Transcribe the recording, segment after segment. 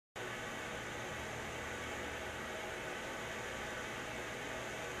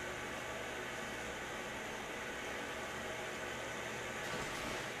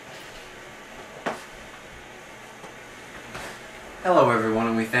Hello everyone,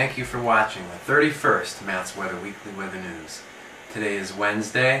 and we thank you for watching the 31st Matt's Weather Weekly Weather News. Today is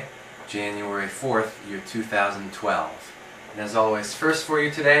Wednesday, January 4th, year 2012. And as always, first for you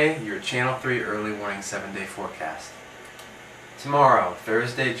today, your Channel 3 early warning 7-day forecast. Tomorrow,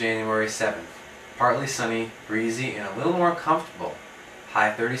 Thursday, January 7th, partly sunny, breezy, and a little more comfortable.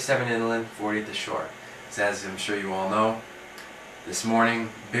 High 37 inland, 40 at the shore. So as I'm sure you all know, this morning,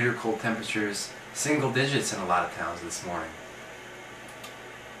 bitter cold temperatures, single digits in a lot of towns this morning.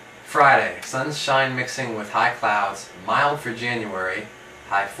 Friday, sunshine mixing with high clouds, mild for January,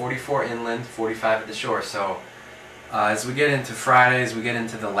 high 44 inland, 45 at the shore. So as we get into Friday, as we get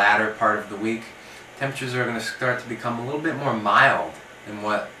into the latter part of the week, temperatures are going to start to become a little bit more mild than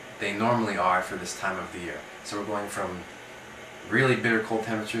what they normally are for this time of the year. So we're going from really bitter cold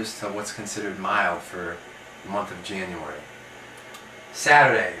temperatures to what's considered mild for the month of January.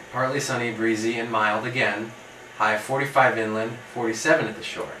 Saturday, partly sunny, breezy, and mild again, high 45 inland, 47 at the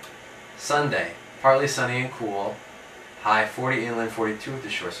shore. Sunday, partly sunny and cool, high 40 inland, 42 at the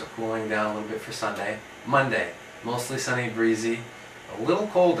shore, so cooling down a little bit for Sunday. Monday, mostly sunny, breezy, a little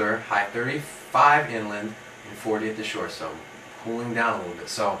colder, high 35 inland and 40 at the shore, so cooling down a little bit.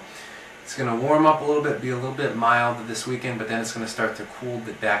 So it's going to warm up a little bit, be a little bit mild this weekend, but then it's going to start to cool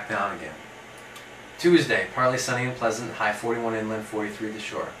it back down again. Tuesday, partly sunny and pleasant, high 41 inland, 43 at the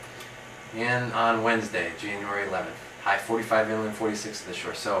shore. And on Wednesday, January 11th, high 45 inland, 46 at the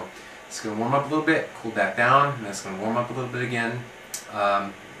shore. So it's going to warm up a little bit, cool back down, and it's going to warm up a little bit again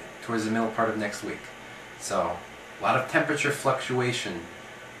towards the middle part of next week. So a lot of temperature fluctuation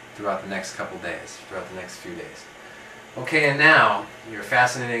throughout the next couple days, throughout the next few days. Okay, and now your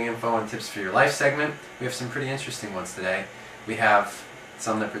fascinating info and tips for your life segment. We have some pretty interesting ones today. We have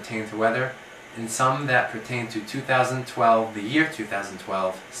some that pertain to weather and some that pertain to 2012, the year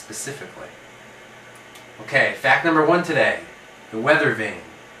 2012 specifically. Okay, fact number 1 today, the weather vane.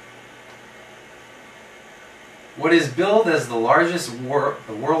 What is billed as the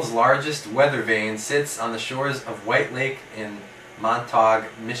world's largest weather vane sits on the shores of White Lake in Montauk,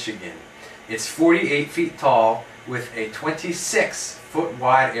 Michigan. It's 48 feet tall with a 26-foot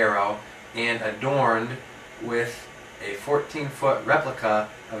wide arrow and adorned with a 14-foot replica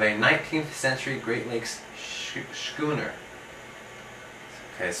of a 19th century Great Lakes schooner.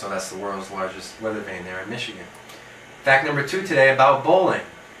 Okay, so that's the world's largest weather vane there in Michigan. Fact number 2 today about bowling.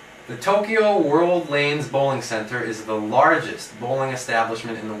 The Tokyo World Lanes Bowling Center is the largest bowling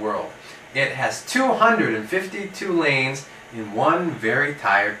establishment in the world. It has 252 lanes in one very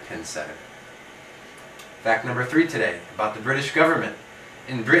tired pin setter. Fact number 3 today about the British government.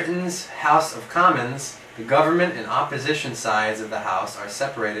 In Britain's House of Commons, the government and opposition sides of the House are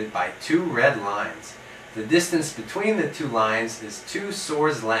separated by 2 red lines. The distance between the 2 lines is 2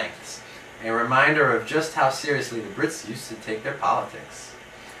 swords' lengths, a reminder of just how seriously the Brits used to take their politics.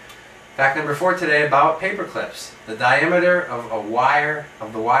 Fact number 4 today about paper clips. The diameter of the wire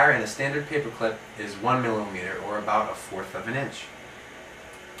in a standard paper clip is 1 millimeter, or about 1/4 of an inch.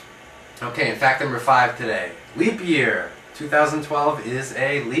 Okay, and fact number 5 today. Leap year. 2012 is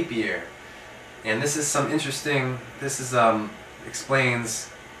a leap year. And this is some interesting, explains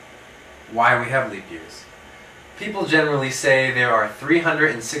why we have leap years. People generally say there are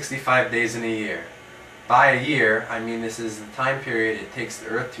 365 days in a year. By a year, I mean this is the time period it takes the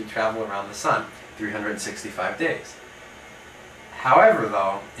Earth to travel around the Sun, 365 days. However,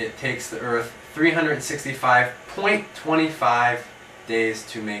 though, it takes the Earth 365.25 days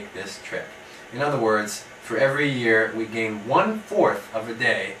to make this trip. In other words, for every year we gain 1/4 of a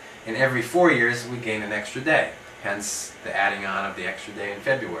day, and every 4 years we gain an extra day, hence the adding on of the extra day in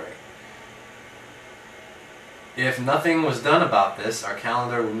February. If nothing was done about this, our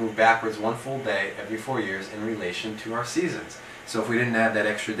calendar would move backwards 1 full day every 4 years in relation to our seasons. So if we didn't add that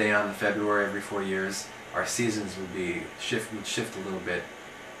extra day on in February every 4 years, our seasons would shift a little bit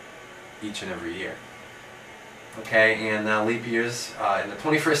each and every year. Okay, and now leap years. In the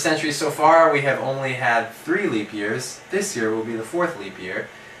 21st century so far, we have only had 3 leap years. This year will be the 4th leap year.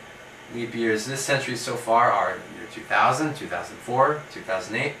 Leap years this century so far are year 2000, 2004,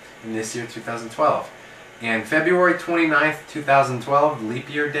 2008, and this year 2012. And February 29th, 2012, the leap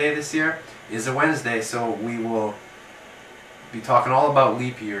year day this year, is a Wednesday, so we will be talking all about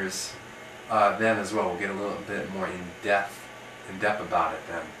leap years then as well. We'll get a little bit more in depth about it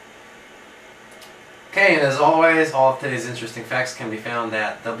then. Okay, and as always, all of today's interesting facts can be found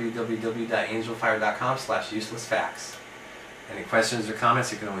at www.angelfire.com/uselessfacts. Any questions or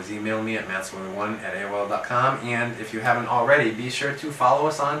comments, you can always email me at mattsweather1@aol.com. And if you haven't already, be sure to follow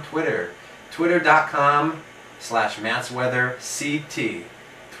us on Twitter. Twitter.com/mattsweatherct.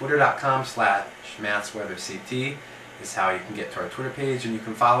 Twitter.com/mattsweatherct. is how you can get to our Twitter page, and you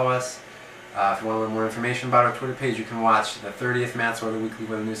can follow us. If you want a little more information about our Twitter page, you can watch the 30th Matt's Weather Weekly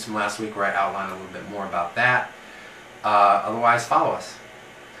Weather News from last week, where I outline a little bit more about that. Otherwise, follow us.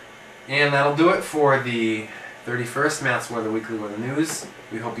 And that'll do it for the 31st Matt's Weather Weekly Weather News.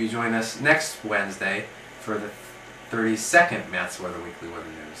 We hope you join us next Wednesday for the 32nd Matt's Weather Weekly Weather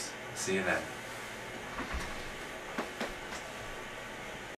News. See you then.